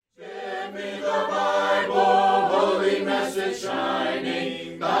me the Bible, holy message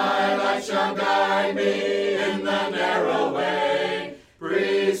shining. Thy light shall guide me in the narrow way.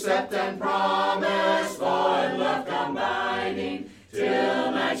 Precept and promise, law and love combining,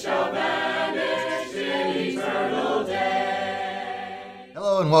 till night shall vanish in eternal day.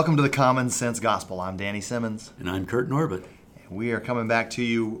 Hello and welcome to the Common Sense Gospel. I'm Danny Simmons. And I'm Kurt Norbert. We are coming back to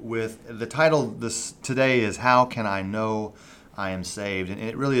you with the title today is How Can I Know I Am Saved? And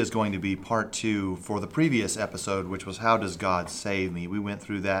it really is going to be part 2 for the previous episode, which was How Does God Save Me? We went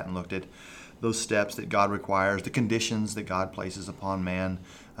through that and looked at those steps that God requires, the conditions that God places upon man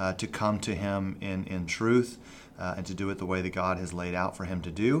to come to Him in truth and to do it the way that God has laid out for him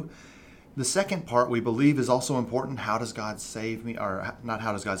to do. The second part we believe is also important. How does God save me? Or not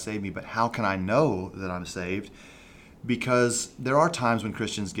how does God save me, but how can I know that I'm saved? Because there are times when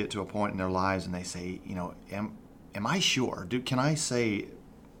Christians get to a point in their lives and they say, am I sure? Can I say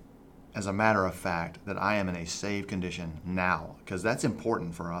as a matter of fact that I am in a saved condition now? Because that's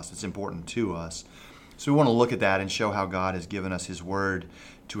important for us. It's important to us. So we want to look at that and show how God has given us His Word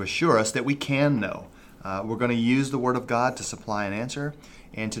to assure us that we can know. We're going to use the Word of God to supply an answer.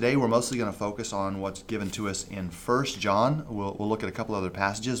 And today we're mostly going to focus on what's given to us in 1 John. We'll look at a couple other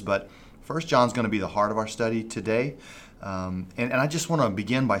passages, but 1 John is going to be the heart of our study today. And I just want to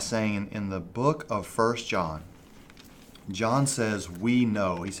begin by saying in the book of 1 John, John says, we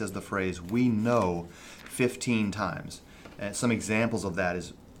know. He says the phrase, we know 15 times. And some examples of that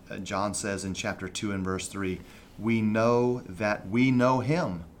is John says in chapter 2 and verse 3, we know that we know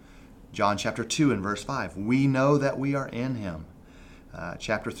Him. John chapter 2 and verse 5, we know that we are in Him.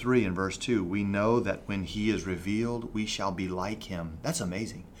 Chapter 3 and verse 2, we know that when He is revealed, we shall be like Him. That's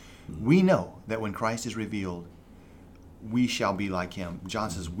amazing. We know that when Christ is revealed, we shall be like Him. John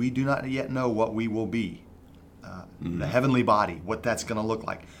says, we do not yet know what we will be, the heavenly body, what that's going to look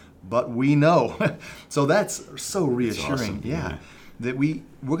like. But we know. So that's so reassuring. That's awesome. Yeah. That we're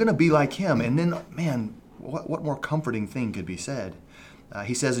going to be like Him. And then, man, what more comforting thing could be said?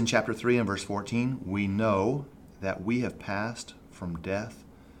 He says in chapter 3 and verse 14, we know that we have passed from death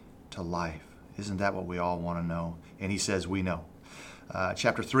to life. Isn't that what we all want to know? And he says we know.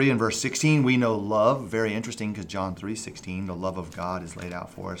 Chapter 3 and verse 16, we know love. Very interesting because John 3:16, the love of God is laid out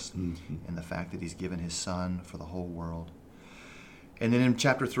for us and the fact that He's given His Son for the whole world. And then in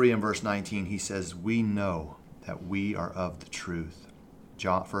chapter 3 and verse 19, he says we know that we are of the truth.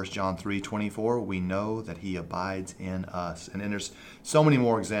 1 John 3:24, we know that He abides in us. And then there's so many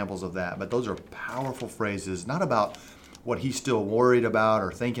more examples of that, but those are powerful phrases, not about what he's still worried about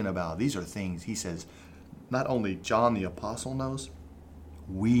or thinking about. These are things he says, not only John the Apostle knows,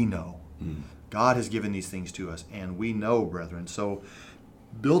 we know. God has given these things to us, and we know, brethren. So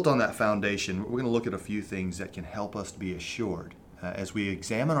built on that foundation, we're going to look at a few things that can help us to be assured. As we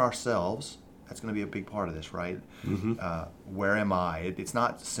examine ourselves, that's going to be a big part of this, right? Where am I? It's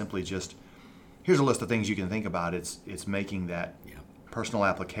not simply just, here's a list of things you can think about. It's making that personal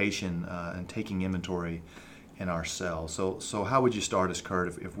application and taking inventory in ourselves. So how would you start us,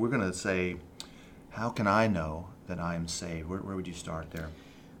 Kurt? If we're going to say, how can I know that I am saved? Where would you start there?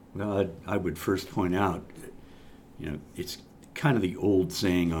 Well, I would first point out, it's kind of the old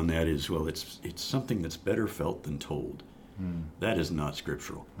saying on that is, well, it's something that's better felt than told. That is not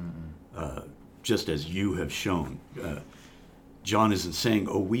scriptural. Just as you have shown. John isn't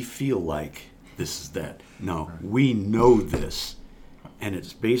saying, we feel like this is that. No, we know this, and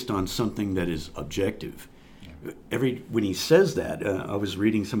it's based on something that is objective. When he says that, I was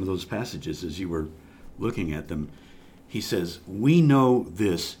reading some of those passages as you were looking at them. He says, we know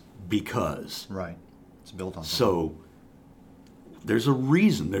this because. Right. It's built on. So there's a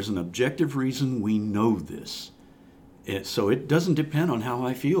reason. There's an objective reason we know this. So it doesn't depend on how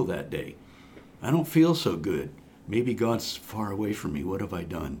I feel that day. I don't feel so good. Maybe God's far away from me. What have I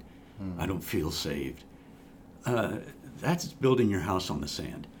done? I don't feel saved. That's building your house on the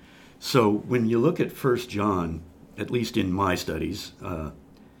sand. So when you look at 1 John, at least in my studies,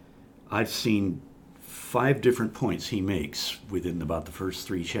 I've seen 5 different points he makes within about the first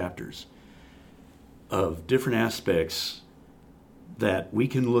 3 chapters of different aspects that we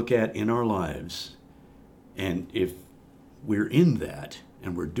can look at in our lives. And if we're in that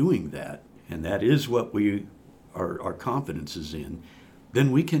and we're doing that, and that is what our confidence is in,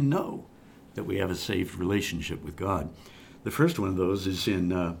 then we can know that we have a saved relationship with God. The first one of those is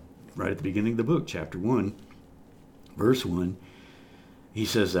in right at the beginning of the book, chapter 1, verse 1. He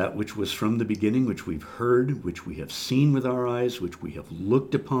says, that which was from the beginning, which we've heard, which we have seen with our eyes, which we have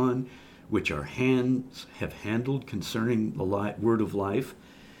looked upon, which our hands have handled concerning the word of life.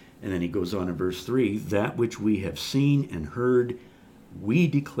 And then he goes on in verse 3, that which we have seen and heard, we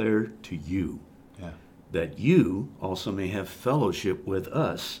declare to you, Yeah. that you also may have fellowship with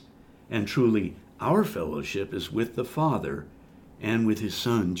us. And truly, our fellowship is with the Father and with his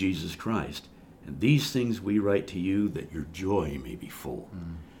Son, Jesus Christ. And these things we write to you, that your joy may be full.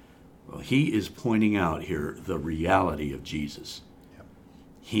 Well, he is pointing out here the reality of Jesus. Yep.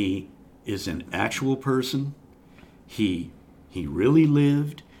 He is an actual person. He really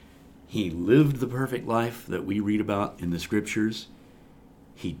lived. He lived the perfect life that we read about in the scriptures.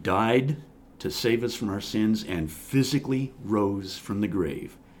 He died to save us from our sins and physically rose from the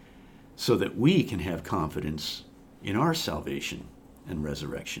grave so that we can have confidence in our salvation and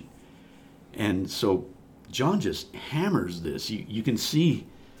resurrection. And so John just hammers this. You can see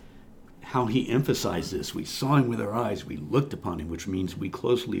how he emphasized this. We saw him with our eyes. We looked upon him, which means we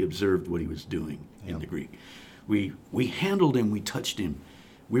closely observed what he was doing in the Greek. We handled him. We touched him.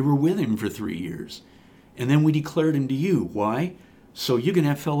 We were with him for 3 years. And then we declared him to you. Why? So you can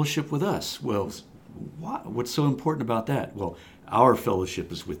have fellowship with us. Well, what's so important about that? Well, our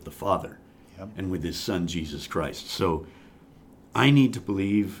fellowship is with the Father and with his Son, Jesus Christ. So I need to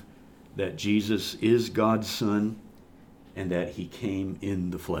believe that Jesus is God's Son and that he came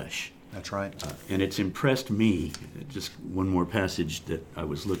in the flesh. That's right. And it's impressed me, just one more passage that I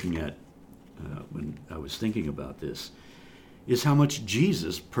was looking at when I was thinking about this, is how much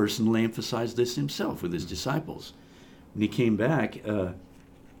Jesus personally emphasized this himself with his disciples. When he came back,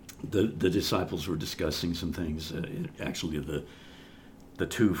 the disciples were discussing some things. Actually, the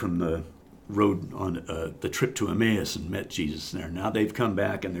two from the road on the trip to Emmaus and met Jesus there. Now they've come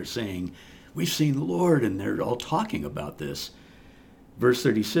back and they're saying, "We've seen the Lord," and they're all talking about this. Verse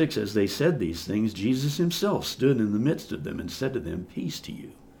 36, as they said these things, Jesus himself stood in the midst of them and said to them, "Peace to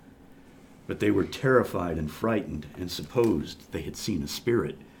you." But they were terrified and frightened and supposed they had seen a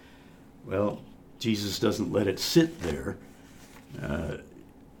spirit. Well, Jesus doesn't let it sit there.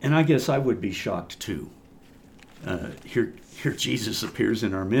 And I guess I would be shocked too. Here Jesus appears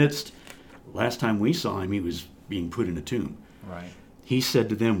in our midst. Last time we saw him, he was being put in a tomb. Right. He said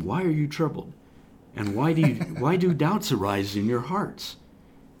to them, "Why are you troubled? And why do doubts arise in your hearts?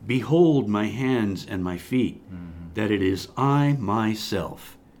 Behold my hands and my feet, that it is I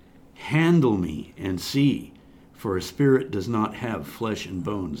myself. Handle me and see, for a spirit does not have flesh and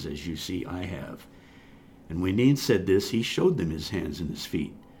bones, as you see I have." And when he had said this, he showed them his hands and his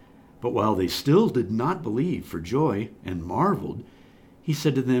feet. But while they still did not believe for joy and marveled, he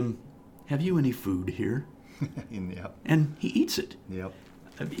said to them, "Have you any food here?" Yep. And he eats it. Yep.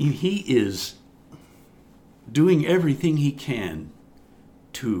 I mean, he is doing everything he can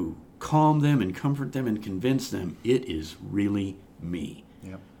to calm them and comfort them and convince them it is really me.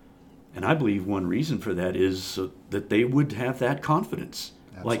 Yep. And I believe one reason for that is so that they would have that confidence.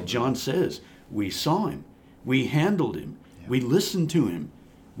 Absolutely. Like John says, we saw him, we handled him, we listened to him,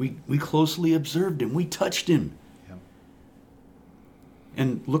 we closely observed him, we touched him. Yep.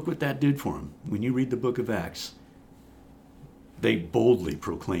 And look what that did for him. When you read the book of Acts, they boldly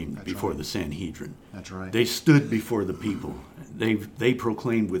proclaimed before the Sanhedrin. That's right. They stood before the people. They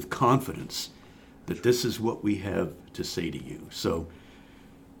proclaimed with confidence that this is what we have to say to you. So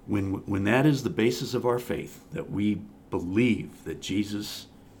when that is the basis of our faith, that we believe that Jesus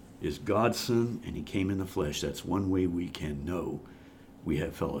is God's Son and he came in the flesh, that's one way we can know we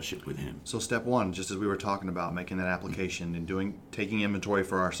have fellowship with him. So step one, just as we were talking about, making that application and taking inventory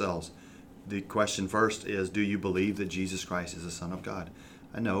for ourselves. The question first is, do you believe that Jesus Christ is the Son of God?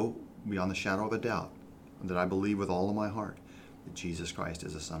 I know beyond the shadow of a doubt that I believe with all of my heart that Jesus Christ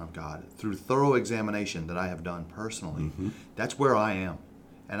is the Son of God. Through thorough examination that I have done personally, that's where I am.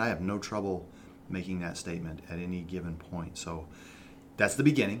 And I have no trouble making that statement at any given point. So that's the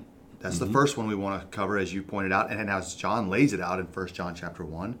beginning. That's the first one we want to cover, as you pointed out, and as John lays it out in 1 John chapter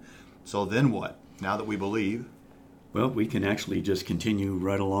 1. So then what? Now that we believe. Well, we can actually just continue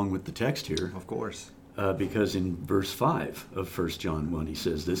right along with the text here. Of course. Because in verse 5 of 1 John 1, he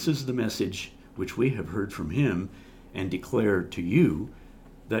says, "This is the message which we have heard from him and declare to you,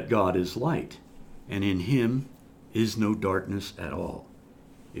 that God is light, and in him is no darkness at all.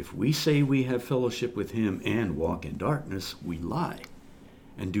 If we say we have fellowship with him and walk in darkness, we lie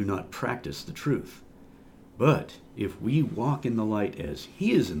and do not practice the truth. But if we walk in the light as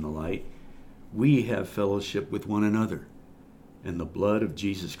he is in the light, we have fellowship with one another, and the blood of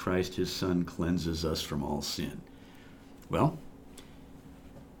Jesus Christ, his Son, cleanses us from all sin." Well,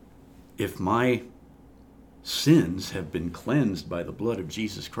 if my sins have been cleansed by the blood of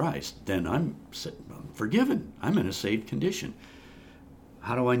Jesus Christ, then I'm forgiven. I'm in a saved condition.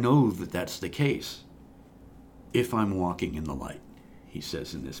 How do I know that that's the case? If I'm walking in the light, he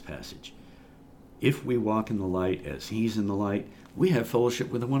says in this passage. If we walk in the light as he's in the light, we have fellowship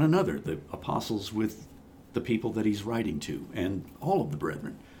with one another, the apostles with the people that he's writing to, and all of the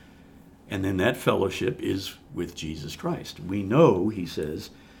brethren. And then that fellowship is with Jesus Christ. We know, he says,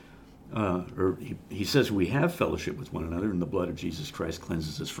 he says we have fellowship with one another, and the blood of Jesus Christ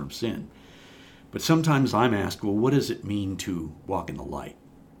cleanses us from sin. But sometimes I'm asked, well, what does it mean to walk in the light?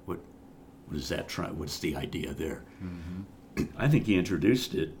 What is that what's the idea there? Mm-hmm. I think he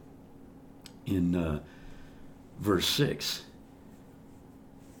introduced it in verse 6.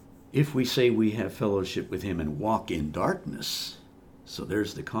 If we say we have fellowship with him and walk in darkness, so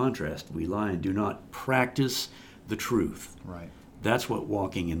there's the contrast. We lie and do not practice the truth. Right. That's what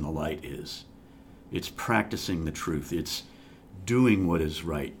walking in the light is. It's practicing the truth. It's doing what is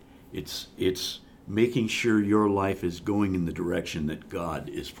right. It's making sure your life is going in the direction that God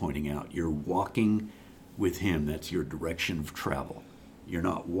is pointing out. You're walking with him. That's your direction of travel. You're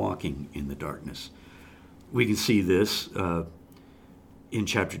not walking in the darkness. We can see this in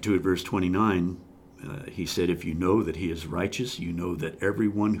chapter 2 at verse 29. He said, if you know that he is righteous, you know that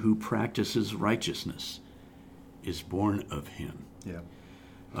everyone who practices righteousness is born of him.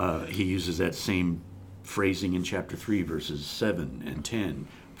 Yeah. He uses that same phrasing in chapter 3, verses 7 and 10,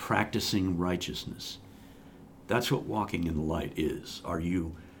 practicing righteousness. That's what walking in the light is. Are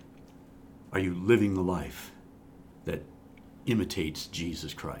you living the life that imitates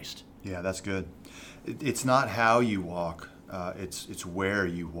Jesus Christ? Yeah, that's good. It's not how you walk, it's where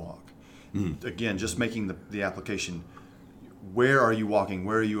you walk. Again, just making the application, where are you walking?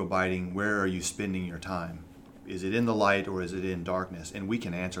 Where are you abiding? Where are you spending your time? Is it in the light or is it in darkness? And we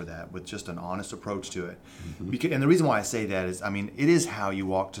can answer that with just an honest approach to it. Mm-hmm. And the reason why I say that is, it is how you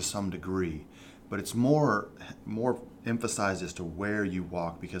walk to some degree, but it's more emphasized as to where you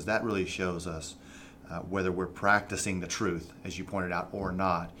walk, because that really shows us whether we're practicing the truth, as you pointed out, or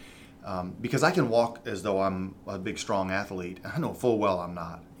not. Because I can walk as though I'm a big, strong athlete. I know full well I'm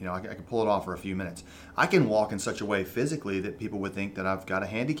not. I can pull it off for a few minutes. I can walk in such a way physically that people would think that I've got a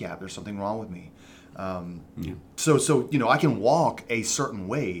handicap. There's something wrong with me. So I can walk a certain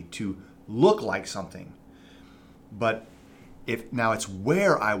way to look like something. But now it's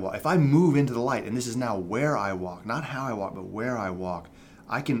where I walk. If I move into the light, and this is now where I walk, not how I walk, but where I walk,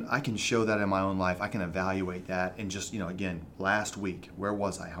 I can show that in my own life. I can evaluate that. And just, again, last week, where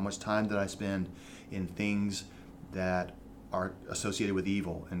was I? How much time did I spend in things that are associated with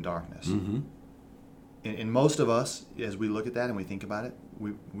evil and darkness? Mm-hmm. And most of us, as we look at that and we think about it,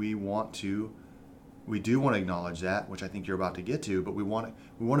 we do want to acknowledge that, which I think you're about to get to, but we want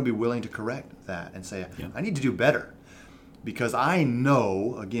to be willing to correct that and say, yeah, I need to do better. Because I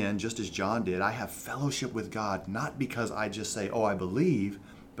know, again, just as John did, I have fellowship with God, not because I just say, I believe,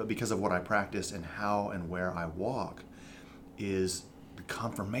 but because of what I practice and how and where I walk is the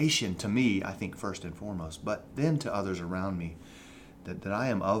confirmation to me, I think, first and foremost, but then to others around me, that I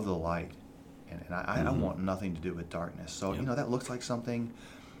am of the light, and I want nothing to do with darkness. So, that looks like something.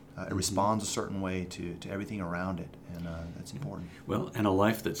 It responds a certain way to everything around it, and that's important. Well, and a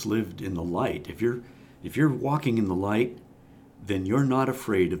life that's lived in the light. If you're walking in the light, then you're not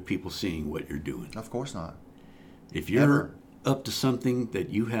afraid of people seeing what you're doing. Of course not. If you're up to something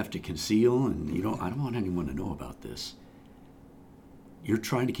that you have to conceal and I don't want anyone to know about this, you're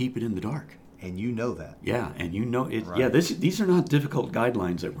trying to keep it in the dark. And you know that. Yeah, and it. Right. Yeah, these are not difficult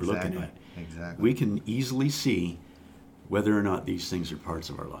guidelines that we're looking at. Exactly. We can easily see whether or not these things are parts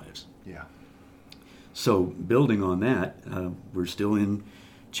of our lives. Yeah. So building on that, we're still in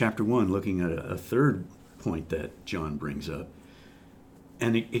chapter 1, looking at a third point that John brings up.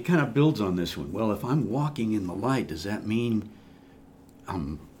 And it kind of builds on this one. Well, if I'm walking in the light, does that mean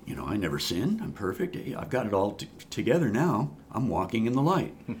I never sin? I'm perfect. I've got it all together now. I'm walking in the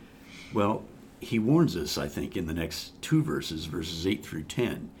light. Well, he warns us, I think, in the next 2 verses, verses 8 through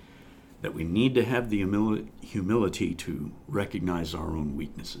 10, that we need to have the humility to recognize our own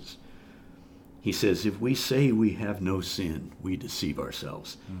weaknesses. He says, if we say we have no sin, we deceive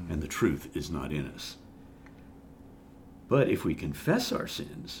ourselves, and the truth is not in us. But if we confess our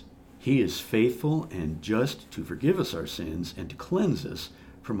sins, he is faithful and just to forgive us our sins and to cleanse us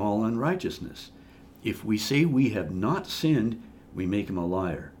from all unrighteousness. If we say we have not sinned, we make him a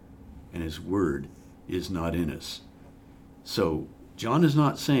liar, and his word is not in us. So John is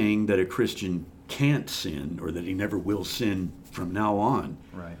not saying that a Christian can't sin or that he never will sin from now on.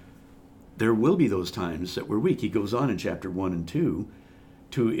 Right. There will be those times that we're weak. He goes on in chapter 1 and 2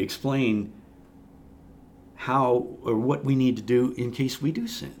 to explain how or what we need to do in case we do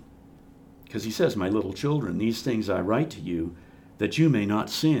sin. Because he says, my little children, these things I write to you that you may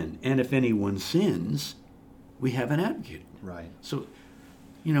not sin. And if anyone sins, we have an advocate. Right. So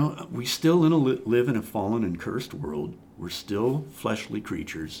We still live in a fallen and cursed world. We're still fleshly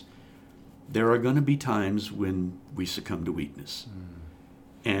creatures. There are going to be times when we succumb to weakness.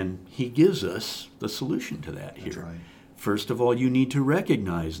 And he gives us the solution to that here. That's right. First of all, you need to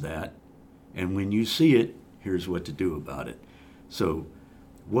recognize that. And when you see it, here's what to do about it. So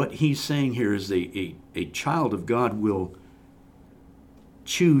what he's saying here is a child of God will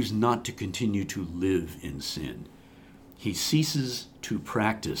choose not to continue to live in sin. He ceases to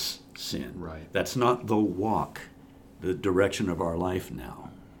practice sin. Right. That's not the direction of our life now.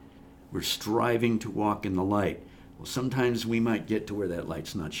 We're striving to walk in the light. Well, sometimes we might get to where that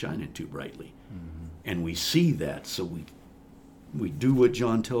light's not shining too brightly. And we see that, so we do what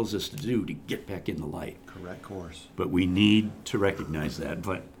John tells us to do to get back in the light. Correct course. But we need to recognize that.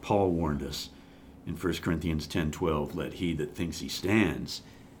 But Paul warned us in 1 Corinthians 10:12, let he that thinks he stands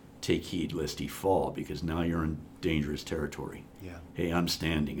take heed lest he fall, because now you're in dangerous territory. Yeah. Hey, I'm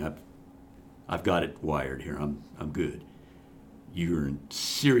standing. I've got it wired here. I'm good. You're in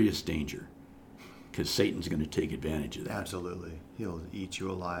serious danger because Satan's going to take advantage of that. Absolutely. He'll eat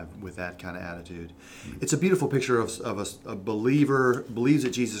you alive with that kind of attitude. It's a beautiful picture of a believer, believes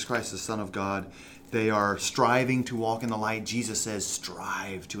that Jesus Christ is the Son of God. They are striving to walk in the light. Jesus says,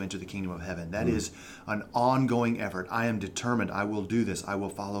 strive to enter the kingdom of heaven. That is an ongoing effort. I am determined. I will do this. I will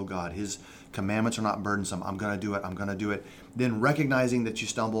follow God. His commandments are not burdensome. I'm going to do it. I'm going to do it. Then recognizing that you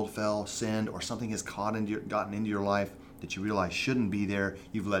stumbled, fell, sinned, or something has gotten into your life that you realize shouldn't be there.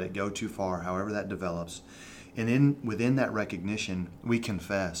 You've let it go too far, however that develops. And within that recognition, we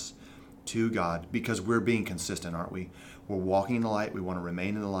confess to God because we're being consistent, aren't we? We're walking in the light. We want to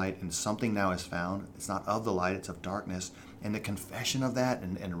remain in the light, and something now is found. It's not of the light. It's of darkness. And the confession of that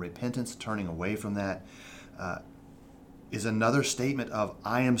and repentance, turning away from that, is another statement of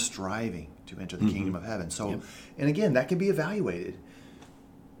I am striving to enter the kingdom of heaven. So, and again, that can be evaluated.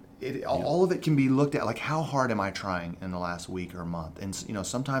 All of it can be looked at, like how hard am I trying in the last week or month? And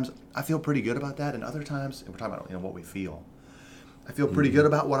sometimes I feel pretty good about that, and other times, and we're talking about what we feel. I feel pretty good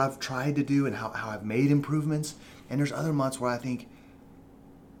about what I've tried to do and how I've made improvements. And there's other months where I think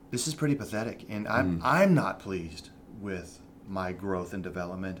this is pretty pathetic, and I'm not pleased with my growth and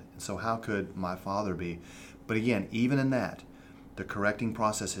development. And so how could my Father be? But again, even in that, the correcting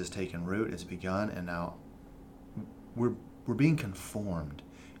process has taken root. It's begun, and now we're being conformed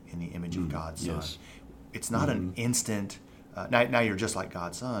in the image of God's Son. Yes. It's not an instant, now you're just like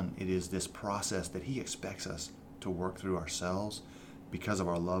God's Son. It is this process that He expects us to work through ourselves because of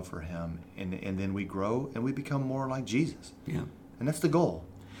our love for Him. And then we grow and we become more like Jesus. Yeah. And that's the goal.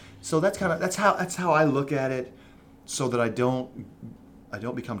 So that's how I look at it, so that I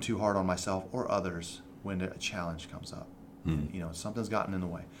don't become too hard on myself or others when a challenge comes up. Something's gotten in the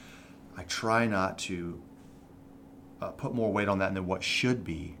way. I try not to put more weight on that than what should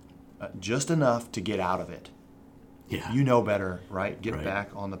be, just enough to get out of it. Yeah. You know better, right? Get Right.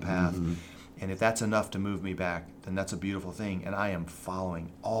 back on the path. And if that's enough to move me back, then that's a beautiful thing. And I am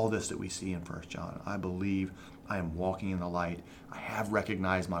following all this that we see in 1 John. I believe I am walking in the light. I have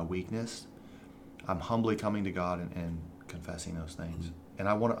recognized my weakness. I'm humbly coming to God and confessing those things. And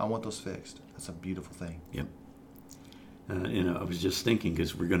I want those fixed. That's a beautiful thing. Yep. I was just thinking,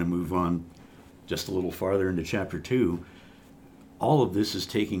 because we're going to move on just a little farther into chapter 2. All of this is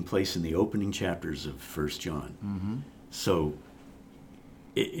taking place in the opening chapters of 1 John. So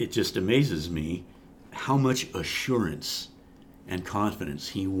it just amazes me how much assurance and confidence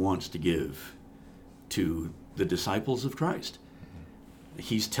he wants to give to the disciples of Christ.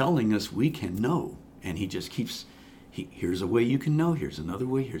 He's telling us we can know, and he just keeps, here's a way you can know, here's another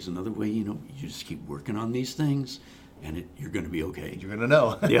way, you just keep working on these things, and you're going to be okay. You're going to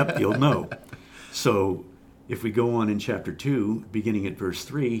know. Yep, you'll know. So if we go on in chapter 2, beginning at verse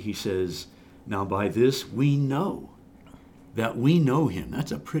 3, he says, now by this we know that we know him.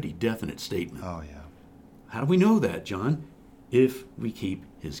 That's a pretty definite statement. Oh, yeah. How do we know that, John? If we keep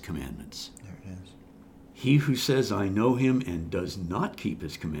his commandments. There it is. He who says, I know him, and does not keep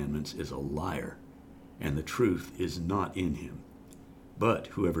his commandments is a liar, and the truth is not in him. But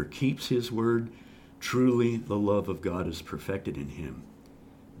whoever keeps his word, truly the love of God is perfected in him.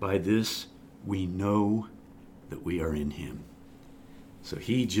 By this we know that we are in him. So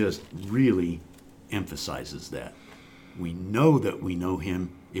he just really emphasizes that. We know that we know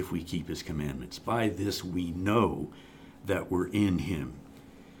him if we keep his commandments. By this we know that we're in him.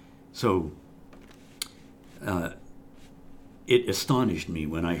 So it astonished me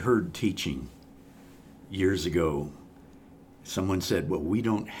when I heard teaching years ago. Someone said, well, we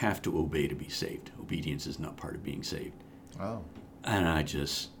don't have to obey to be saved. Obedience is not part of being saved. Oh. And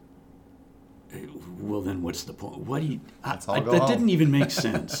well, then what's the point? What do you? all go that home. didn't even make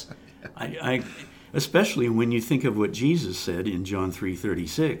sense. I especially when you think of what Jesus said in John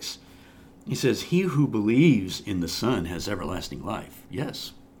 3:36. He says, "He who believes in the Son has everlasting life."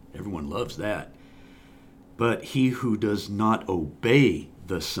 Yes, everyone loves that. But he who does not obey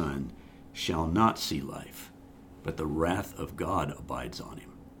the Son shall not see life, but the wrath of God abides on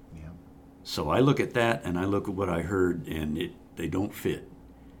him. Yeah. So I look at that and I look at what I heard, and they don't fit.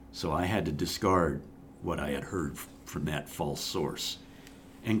 So I had to discard what I had heard from that false source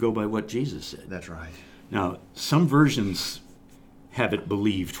and go by what Jesus said. That's right. Now, some versions have it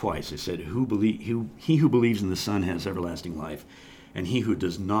believed twice. It said, he who believes in the Son has everlasting life, and he who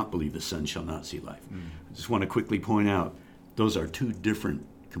does not believe the Son shall not see life. I just want to quickly point out, those are two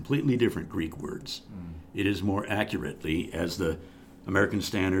completely different Greek words. It is more accurately, as the American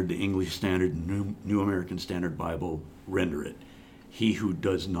Standard, the English Standard, New American Standard Bible render it, he who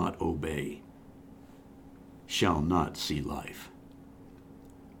does not obey shall not see life.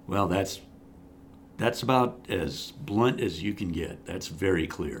 Well, that's about as blunt as you can get. That's very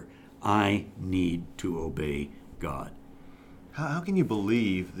clear. I need to obey God. How can you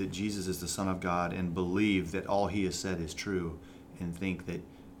believe that Jesus is the Son of God and believe that all he has said is true and think that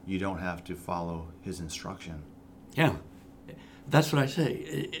you don't have to follow his instruction? Yeah, that's what I say.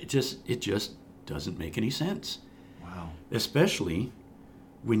 It just doesn't make any sense. Wow. Especially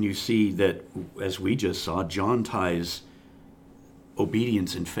when you see that, as we just saw, John ties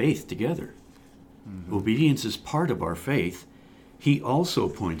obedience and faith together. Mm-hmm. Obedience is part of our faith. He also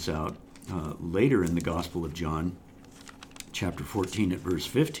points out later in the Gospel of John, chapter 14 at verse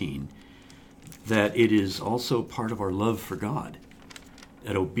 15, that it is also part of our love for God.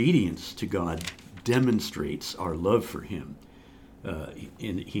 That obedience to God demonstrates our love for him.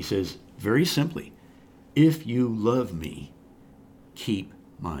 And he says very simply, if you love me, keep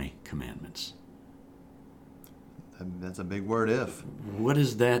my commandments. That's a big word, if. What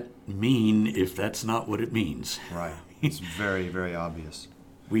does that mean if that's not what it means? Right. It's very, very obvious.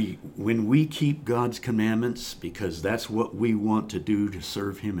 When we keep God's commandments, because that's what we want to do to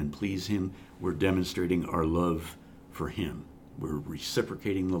serve him and please him, we're demonstrating our love for him. We're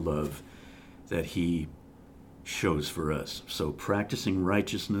reciprocating the love that he shows for us. So practicing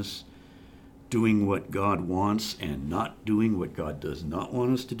righteousness, doing what God wants and not doing what God does not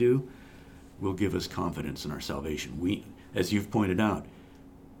want us to do, will give us confidence in our salvation. We, as you've pointed out,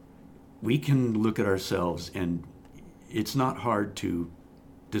 we can look at ourselves and it's not hard to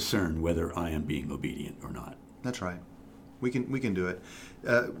discern whether I am being obedient or not. That's right. We can do it.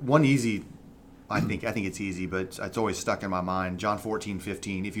 One easy, I think it's easy, but it's always stuck in my mind. John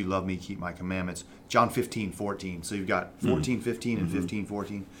 14:15, if you love me, keep my commandments. John 15:14. So you've got 14:15 and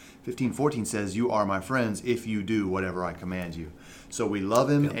 15:14. 15:14 says, you are my friends if you do whatever I command you. So we love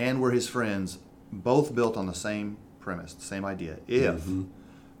him and we're his friends, both built on the same premise, the same idea. If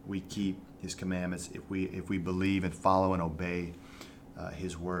we keep his commandments, if we believe and follow and obey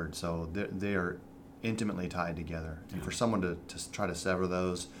his word. So they are intimately tied together. And for someone to try to sever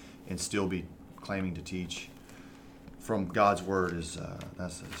those and still be claiming to teach from God's word is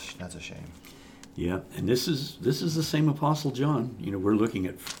that's a shame. Yeah, and this is the same Apostle John. You know, we're looking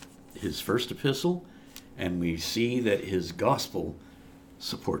at his first epistle, and we see that his gospel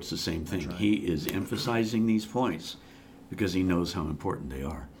supports the same thing. Right. He is emphasizing these points because he knows how important they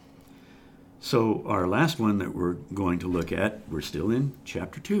are. So our last one that we're going to look at, we're still in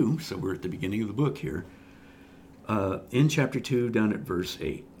chapter 2, so we're at the beginning of the book here. In chapter 2, down at verse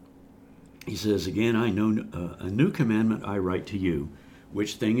 8, he says, again, I know a new commandment I write to you,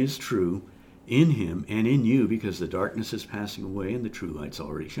 which thing is true in him and in you, because the darkness is passing away and the true light's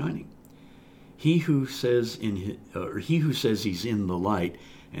already shining. He who says he's in the light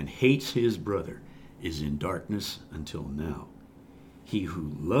and hates his brother is in darkness until now. He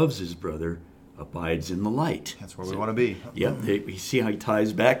who loves his brother abides in the light. That's where we want to be. Yep. You see how he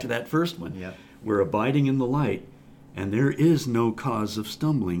ties back to that first one. Yep. We're abiding in the light, and there is no cause of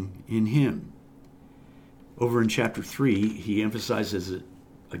stumbling in him. Over in chapter 3, he emphasizes it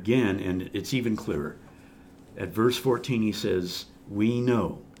again, and it's even clearer. At verse 14, he says, we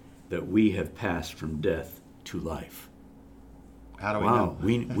know that we have passed from death to life. How do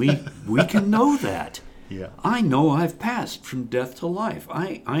we know? We can know that. Yeah. I know I've passed from death to life.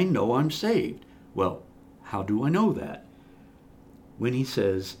 I know I'm saved. Well, how do I know that? When he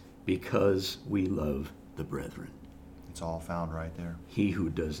says, because we love the brethren. It's all found right there. He who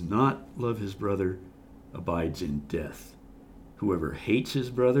does not love his brother abides in death. Whoever hates his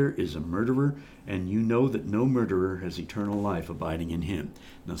brother is a murderer, and you know that no murderer has eternal life abiding in him.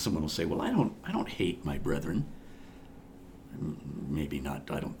 Now someone will say, well, I don't hate my brethren. maybe not,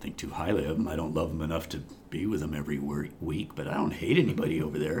 I don't think too highly of them. I don't love them enough to be with them every week, but I don't hate anybody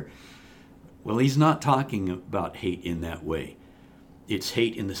over there. Well, he's not talking about hate in that way. It's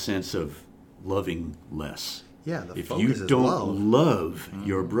hate in the sense of loving less. Yeah, the if focus you is don't love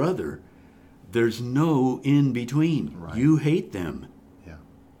your brother, there's no in between. Right. You hate them. Yeah.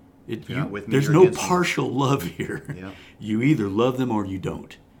 You're not with me, there's you're no against me. partial love here. Yeah. You either love them or you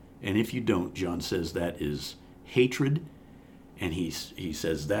don't. And if you don't, John says that is hatred. And he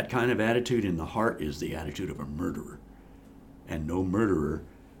says that kind of attitude in the heart is the attitude of a murderer. And no murderer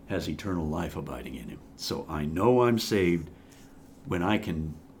has eternal life abiding in him. So I know I'm saved when I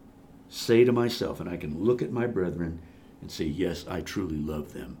can say to myself, and I can look at my brethren and say, yes, I truly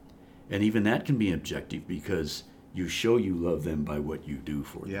love them. And even that can be objective because you show you love them by what you do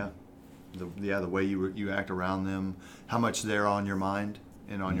for them. Yeah. The way you act around them, how much they're on your mind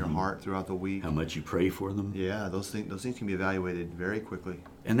and on your heart throughout the week. How much you pray for them. Yeah, those things can be evaluated very quickly.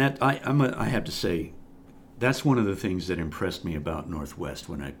 And that I have to say, that's one of the things that impressed me about Northwest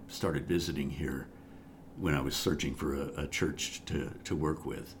when I started visiting here, when I was searching for a church to work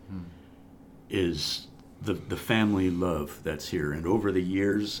with, is the family love that's here. And over the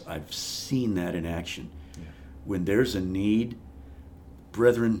years, I've seen that in action. Yeah. When there's a need,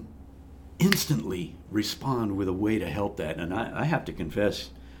 brethren instantly respond with a way to help that. And I have to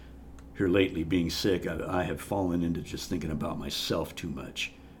confess, here lately, being sick, I have fallen into just thinking about myself too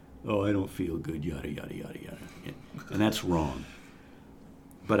much. Oh, I don't feel good, yada, yada, yada, yada. And that's wrong.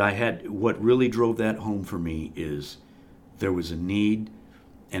 But what really drove that home for me is there was a need,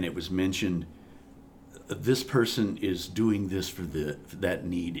 and it was mentioned, this person is doing this for that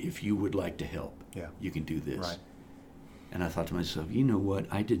need. If you would like to help, you can do this. Right. And I thought to myself, you know what?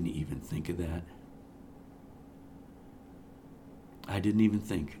 I didn't even think of that. I didn't even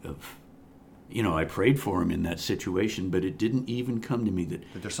think of, I prayed for him in that situation, but it didn't even come to me that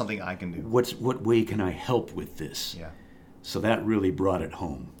there's something I can do. What way can I help with this? Yeah. So that really brought it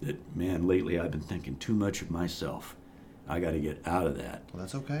home. That, man, lately I've been thinking too much of myself. I got to get out of that. Well,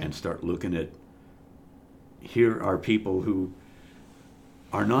 that's okay. And start looking at, here are people who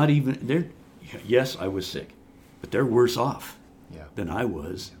are not even, yes, I was sick, but they're worse off than I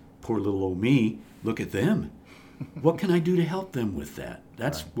was. Poor little old me, look at them. What can I do to help them with that?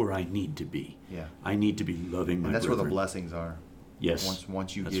 That's where I need to be. Yeah. I need to be loving my And that's brethren. where the blessings are. Yes.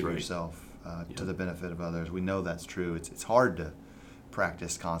 Once you That's give right. yourself to the benefit of others. We know that's true. It's hard to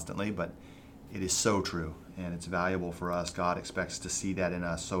practice constantly, but it is so true, and it's valuable for us. God expects to see that in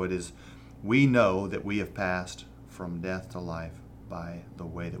us. So it is, we know that we have passed from death to life by the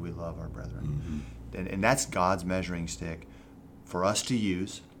way that we love our brethren. Mm-hmm. And that's God's measuring stick for us to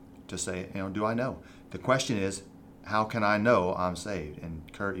use to say, do I know? The question is, how can I know I'm saved? And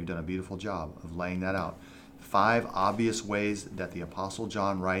Kurt, you've done a beautiful job of laying that out. 5 obvious ways that the Apostle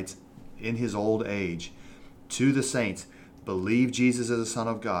John writes in his old age to the saints. Believe Jesus is the Son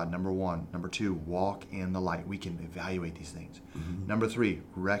of God, number 1. Number 2, walk in the light. We can evaluate these things. Mm-hmm. Number 3,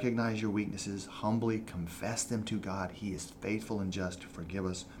 recognize your weaknesses, humbly confess them to God. He is faithful and just to forgive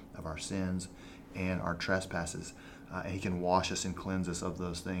us of our sins and our trespasses. And he can wash us and cleanse us of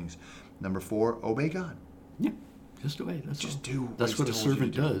those things. Number 4, obey God. Yeah, just obey. Just do what that's he's what a told you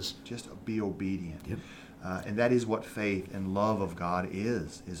servant to do. does. Just be obedient. Yep. And that is what faith and love of God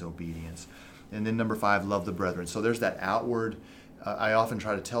is obedience. And then number 5, love the brethren. So there's that outward. I often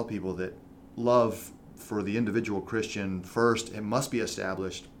try to tell people that love for the individual Christian, first, it must be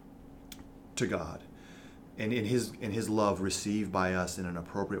established to God. And in his love received by us in an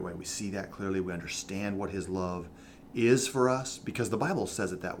appropriate way. We see that clearly. We understand what his love is for us, because the Bible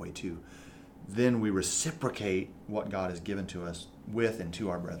says it that way too. Then we reciprocate what God has given to us with and to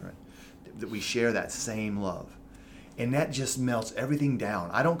our brethren. That we share that same love. And that just melts everything down.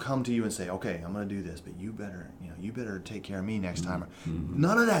 I don't come to you and say, okay, I'm going to do this, but you better take care of me next time. Mm-hmm.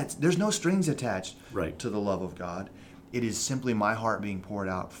 None of that. There's no strings attached to the love of God. It is simply my heart being poured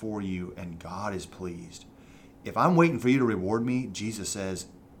out for you, and God is pleased. If I'm waiting for you to reward me, Jesus says,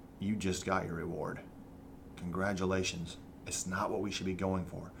 you just got your reward. Congratulations. It's not what we should be going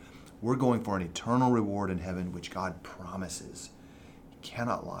for. We're going for an eternal reward in heaven, which God promises. He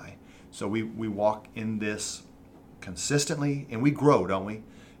cannot lie. So we walk in this consistently, and we grow, don't we?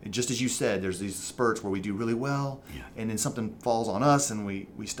 And just as you said, there's these spurts where we do really well, and then something falls on us, and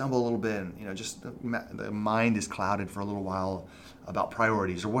we stumble a little bit, and just the mind is clouded for a little while about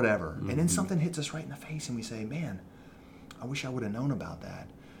priorities or whatever. Mm-hmm. And then something hits us right in the face, and we say, man, I wish I would have known about that.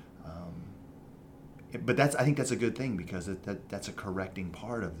 But I think that's a good thing, because that's a correcting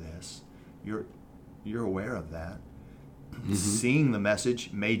part of this. You're aware of that. Mm-hmm. Seeing the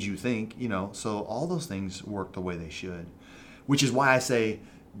message made you think, so all those things work the way they should. which is why I say,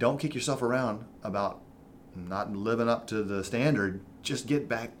 don't kick yourself around about not living up to the standard. Just get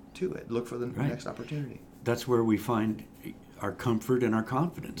back to it. Look for the next opportunity. That's where we find our comfort and our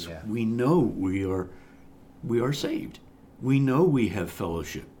confidence. Yeah. We know we are saved. We know we have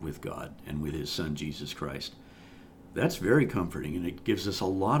fellowship with God and with his Son, Jesus Christ. That's very comforting, and it gives us a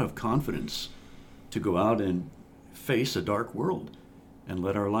lot of confidence to go out and face a dark world and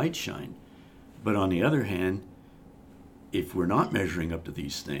let our light shine. But on the other hand, if we're not measuring up to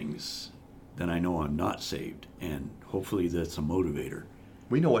these things, then I know I'm not saved, and hopefully that's a motivator.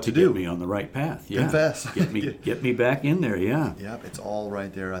 We know what to Get do. me on the right path. Yeah. Confess. Get me back in there. Yeah. Yep, it's all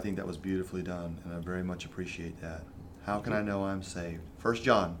right there. I think that was beautifully done, and I very much appreciate that. How can I know I'm saved? 1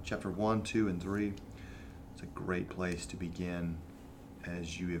 John chapter 1, 2, and 3. It's a great place to begin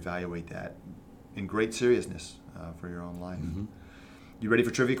as you evaluate that in great seriousness for your own life. Mm-hmm. You ready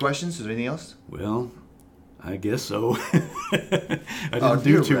for trivia questions? Is there anything else? Well, I guess so. I didn't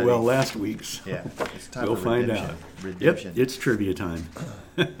do too well last week's. Yeah, it's time We'll for find redemption. out. Redemption. Yep, it's trivia time.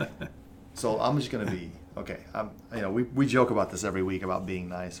 So I'm just going to be okay. We joke about this every week about being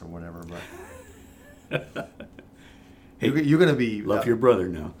nice or whatever, but you're going to be Love your brother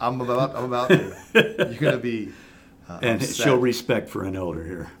now. I'm about to. You're going to be And upset. show respect for an elder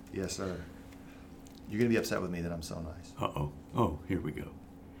here. Yes, sir. You're going to be upset with me that I'm so nice. Uh-oh. Oh, here we go.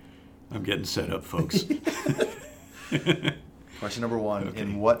 I'm getting set up, folks. Question number 1. Okay.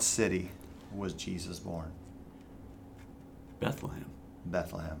 In what city was Jesus born? Bethlehem.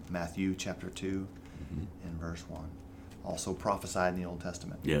 Bethlehem. Matthew chapter 2 and verse 1. Also prophesied in the Old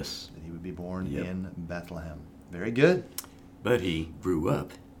Testament Yes. that he would be born Yep. in Bethlehem. Very good. But he grew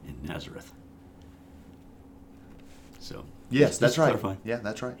up in Nazareth. So. Yes, just that's to right. clarify. Yeah,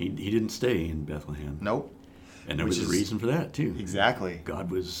 that's right. He didn't stay in Bethlehem. Nope. And there Which was a is- reason for that, too. Exactly.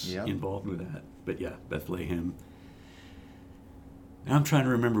 God was Yep. involved with that. But yeah, Bethlehem. Now I'm trying to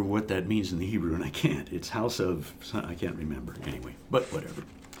remember what that means in the Hebrew, and I can't. It's house of, I can't remember anyway, but whatever.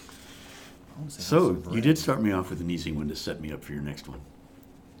 I wanna say house So of you bread. did start me off with an easy one to set me up for your next one.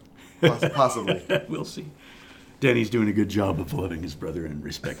 Possibly. We'll see. Danny's doing a good job of loving his brother and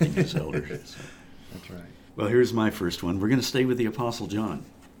respecting his elders. So. That's right. Well, here's my first one. We're going to stay with the Apostle John.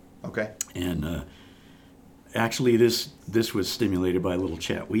 Okay. And actually, this was stimulated by a little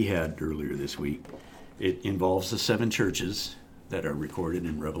chat we had earlier this week. It involves the 7 churches that are recorded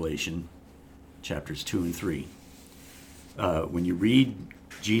in Revelation chapters 2 and 3. When you read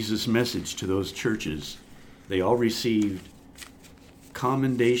Jesus' message to those churches, they all received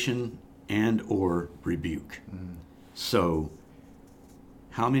commendation and or rebuke. So,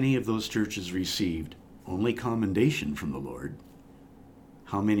 how many of those churches received only commendation from the Lord?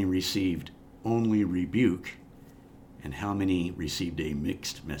 How many received only rebuke? And how many received a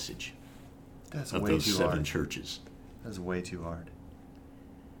mixed message That's of way those too 7 hard. churches? That's way too hard.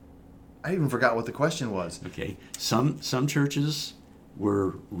 I even forgot what the question was. Okay, some churches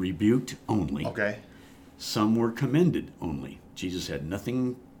were rebuked only. Okay. Some were commended only. Jesus had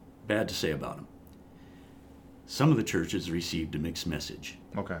nothing bad to say about them. Some of the churches received a mixed message.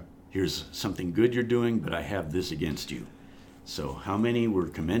 Okay. Here's something good you're doing, but I have this against you. So how many were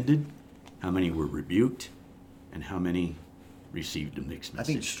commended? How many were rebuked? And how many received a mixed I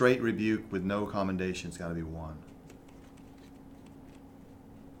message? think straight rebuke with no commendation's got to be 1.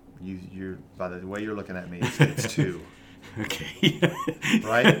 You're by the way you're looking at me, it's 2. Okay.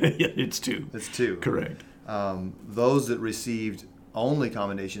 Right? Yeah, it's 2. It's 2. Correct. Those that received only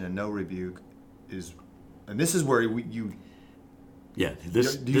commendation and no rebuke is, and this is where you Yeah,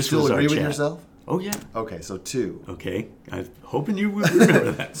 this do you this still was agree our with chat. yourself? Oh yeah. Okay, so 2. Okay. I'm hoping you would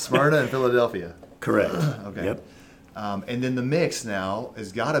remember that. Smyrna and Philadelphia. Correct. Okay. Yep. And then the mix now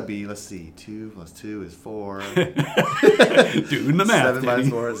has got to be, let's see, 2 plus 2 is 4. Doing the math. 7 minus Danny.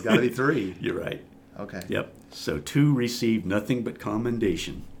 4 has got to be 3. You're right. Okay. Yep. So 2 received nothing but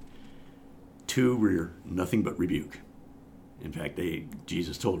commendation. 2 were nothing but rebuke. In fact,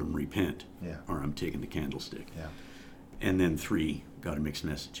 Jesus told them, repent, Yeah. or I'm taking the candlestick. Yeah. And then 3 got a mixed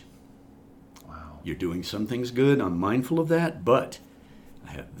message. Wow. You're doing some things good. I'm mindful of that, but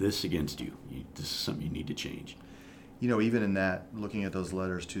I have this against you. This is something you need to change. You know, even in that, looking at those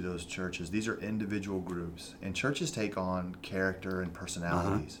letters to those churches, these are individual groups. And churches take on character and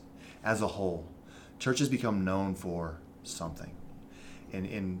personalities as a whole. Churches become known for something.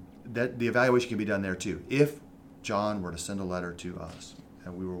 And that the evaluation can be done there too. If John were to send a letter to us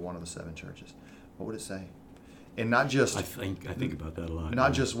and we were one of the 7 churches, what would it say? And not just I think about that a lot.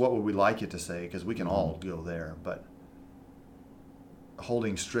 not just what would we like it to say, because we can all go there, but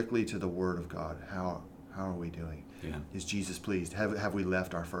holding strictly to the Word of God. How are we doing? Yeah. Is Jesus pleased? Have we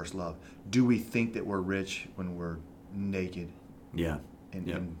left our first love? Do we think that we're rich when we're naked Yeah. and,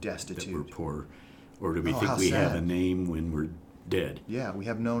 Yep. and That we're destitute? poor. Or do we Oh, think how we have sad. a name when we're dead? Yeah, we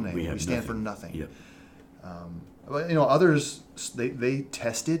have no name. We have stand for nothing. Yep. But, others, they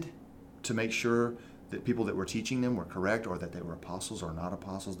tested to make sure that people that were teaching them were correct, or that they were apostles or not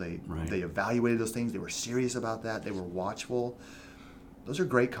apostles. They evaluated those things. They were serious about that. They were watchful. Those are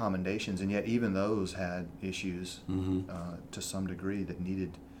great commendations, and yet even those had issues to some degree that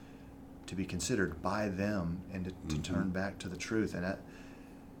needed to be considered by them and to turn back to the truth. And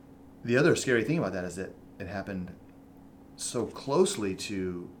the other scary thing about that is that it happened so closely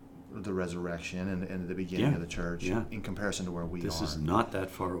to the resurrection and the beginning of the church in comparison to where we This are. is not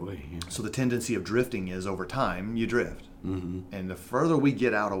that far away. Yeah. So the tendency of drifting is, over time, you drift. And the further we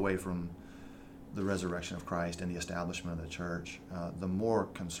get out away from the resurrection of Christ and the establishment of the church, the more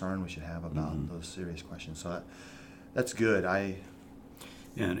concern we should have about those serious questions. So that's good.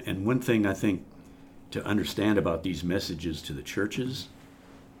 And one thing I think to understand about these messages to the churches,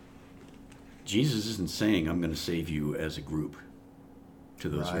 Jesus isn't saying, I'm going to save you as a group to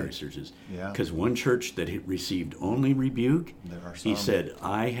those Right. various churches. Yeah. Because one church that had received only rebuke, There are he some. said,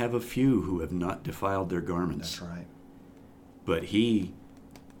 I have a few who have not defiled their garments. That's right. But he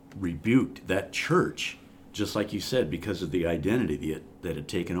rebuked that church, just like you said, because of the identity that had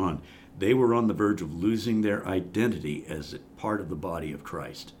taken on. They were on the verge of losing their identity as a part of the body of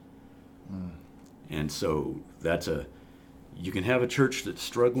Christ. And so you can have a church that's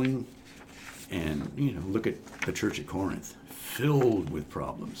struggling, and look at the church at Corinth, filled with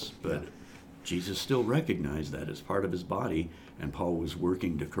problems, but Jesus still recognized that as part of his body, and Paul was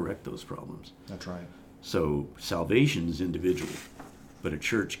working to correct those problems. That's right. So salvation is individual, but a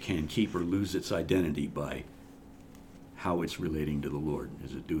church can keep or lose its identity by how it's relating to the Lord.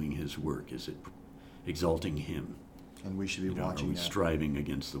 Is it doing his work? Is it exalting him? And we should be Are watching we that. striving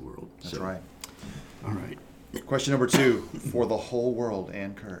against the world? That's right. All right. Question number 2, for the whole world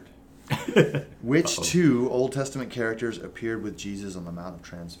and Kurt. Which two Old Testament characters appeared with Jesus on the Mount of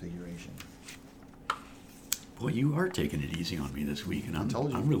Transfiguration? Boy, you are taking it easy on me this week, and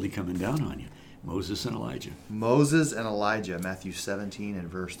told you. I'm really coming down on you. Moses and Elijah. Moses and Elijah, Matthew 17 and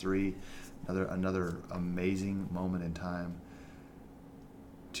verse 3. Another amazing moment in time.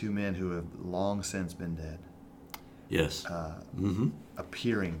 Two men who have long since been dead, Yes.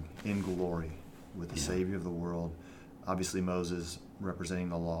 appearing in glory with the Savior of the world. Obviously, Moses representing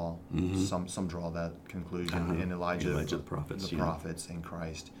the law. Some draw that conclusion. And Elijah the prophets. the prophets in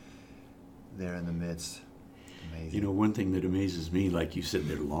Christ. There in the midst. Amazing. One thing that amazes me, like you said,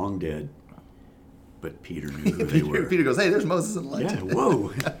 they're long dead, but Peter knew who they were. Peter goes, hey, there's Moses and Elijah. Yeah,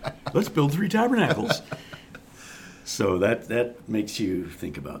 whoa. Let's build 3 tabernacles. So that makes you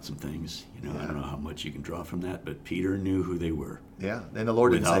think about some things. I don't know how much you can draw from that, but Peter knew who they were. Yeah, and the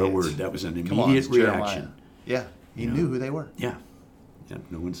Lord didn't say Without a it. word. That was an Come on, immediate it's Jeremiah. reaction. Yeah, he knew who they were. Yeah.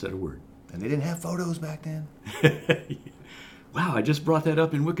 No one said a word. And they didn't have photos back then. Wow, I just brought that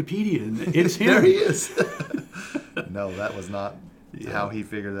up in Wikipedia, and it's him. There he is. No, that was not how he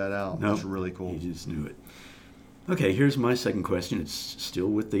figured that out. No, That's really cool. He just knew it. Okay, here's my second question. It's still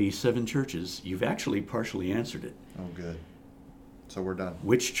with the 7 churches. You've actually partially answered it. Oh, good. So we're done.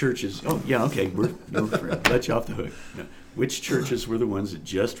 Which churches? Oh, yeah, okay. We're let you off the hook. No. Which churches were the ones that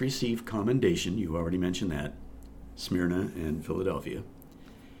just received commendation? You already mentioned that. Smyrna and Philadelphia.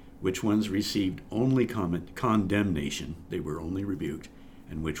 Which ones received only condemnation? They were only rebuked.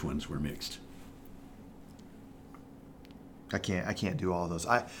 And which ones were mixed? I can't do all of those.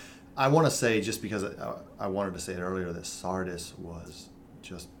 I want to say, just because I wanted to say it earlier, that Sardis was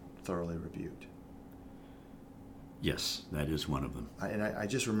just thoroughly rebuked. Yes, that is one of them. I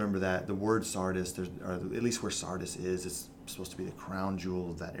just remember that the word Sardis, or at least where Sardis is, it's supposed to be the crown jewel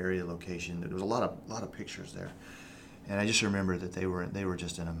of that area location. There was a lot of pictures there, and I just remember that they were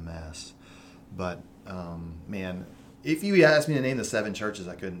just in a mess. But man, if you asked me to name the 7 churches,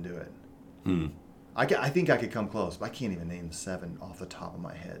 I couldn't do it. I think I could come close, but I can't even name the 7 off the top of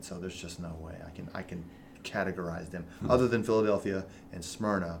my head. So there's just no way I can categorize them, other than Philadelphia and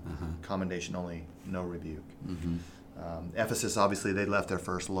Smyrna. Commendation only, no rebuke. Ephesus, obviously, they left their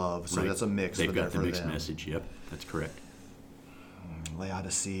first love, so Right. that's a mix. They've got the for mixed them. message. Yep, that's correct.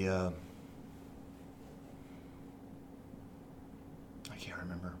 Laodicea, I can't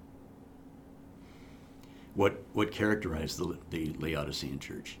remember. What characterized the Laodicean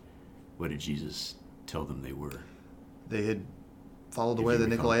church? What did Jesus tell them they were? They had followed the If way of you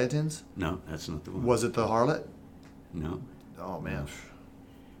the recall. Nicolaitans. No, that's not the one. Was it the harlot? No, Oh man.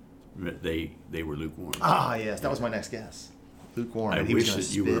 they were lukewarm. Ah, yes, that was my next guess. Lukewarm. I and he was wish gonna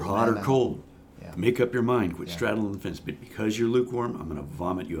that you spit were hot or them out. cold. Yeah. Make up your mind. Quit Yeah. straddling the fence. But because you're lukewarm, I'm going to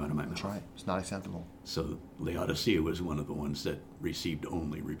vomit you out of my mouth. That's right. It's not acceptable. So Laodicea was one of the ones that received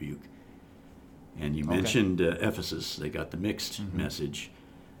only rebuke. And you mentioned Ephesus. They got the mixed message.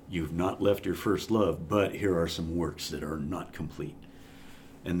 You've not left your first love, but here are some works that are not complete.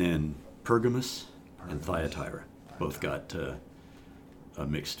 And then Pergamos and Thyatira both got a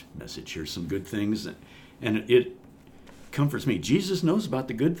mixed message. Here's some good things. And it comforts me. Jesus knows about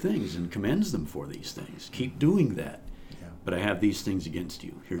the good things and commends them for these things. Keep doing that. Yeah. But I have these things against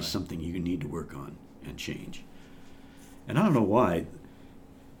you. Here's something you need to work on and change. And I don't know why.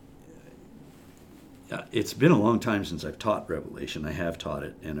 It's been a long time since I've taught Revelation. I have taught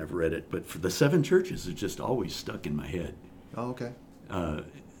it and I've read it. But for the 7 churches, it's just always stuck in my head. Oh, okay.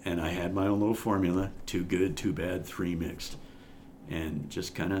 And I had my own little formula: 2 good, 2 bad, 3 mixed. And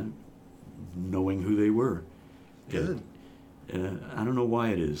just kind of knowing who they were. Good. I don't know why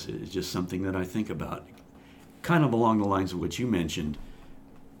it is. It's just something that I think about. Kind of along the lines of what you mentioned.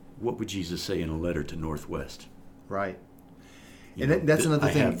 What would Jesus say in a letter to Northwest? Right. You And know, that's another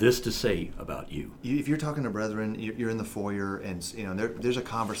I thing. have this to say about you. If you're talking to brethren, you're in the foyer, and there's a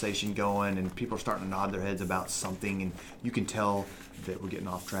conversation going, and people are starting to nod their heads about something, and you can tell that we're getting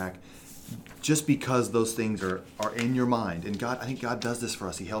off track. Just because those things are in your mind, and I think God does this for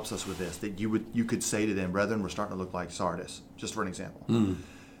us. He helps us with this. That you could say to them, brethren, we're starting to look like Sardis, just for an example. Yeah.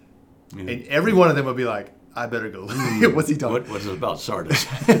 And every one of them would be like, I better go. What's he talking? What was it about Sardis?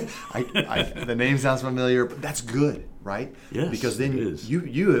 The name sounds familiar, but that's good, right? Yes, because then it is.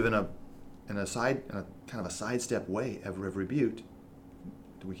 you have in a kind of a sidestep way have rebuked.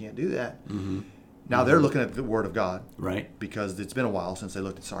 We can't do that. Mm-hmm. Now they're looking at the Word of God, Right. because it's been a while since they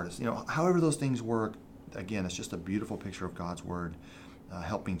looked at Sardis. However those things work, again, it's just a beautiful picture of God's Word,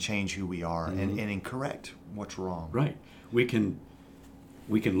 helping change who we are and correct what's wrong. Right. We can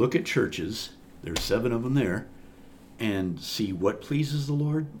look at churches. There's 7 of them there, and see what pleases the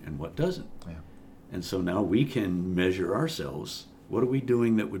Lord and what doesn't. Yeah. And so now we can measure ourselves. What are we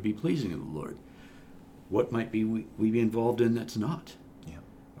doing that would be pleasing to the Lord? What might we be involved in that's not? Yeah.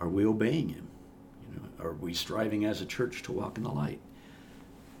 Are we obeying Him? Are we striving as a church to walk in the light?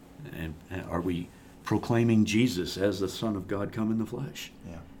 And are we proclaiming Jesus as the Son of God come in the flesh?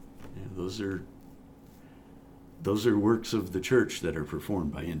 Yeah. Those are works of the church that are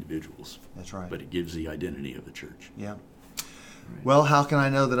performed by individuals. That's right. But it gives the identity of the church. Yeah. Right. Well, how can I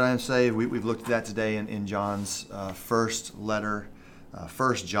know that I am saved? We've looked at that today in John's first letter,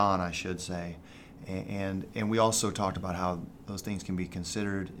 1 John, I should say. And we also talked about how those things can be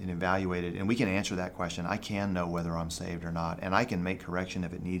considered and evaluated. And we can answer that question. I can know whether I'm saved or not. And I can make correction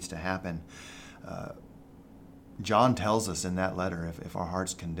if it needs to happen. John tells us in that letter, if our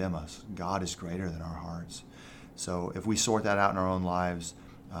hearts condemn us, God is greater than our hearts. So if we sort that out in our own lives,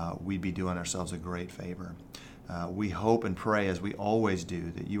 we'd be doing ourselves a great favor. We hope and pray, as we always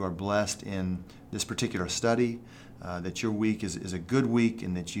do, that you are blessed in this particular study, that your week is a good week,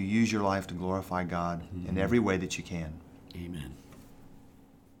 and that you use your life to glorify God in every way that you can. Amen.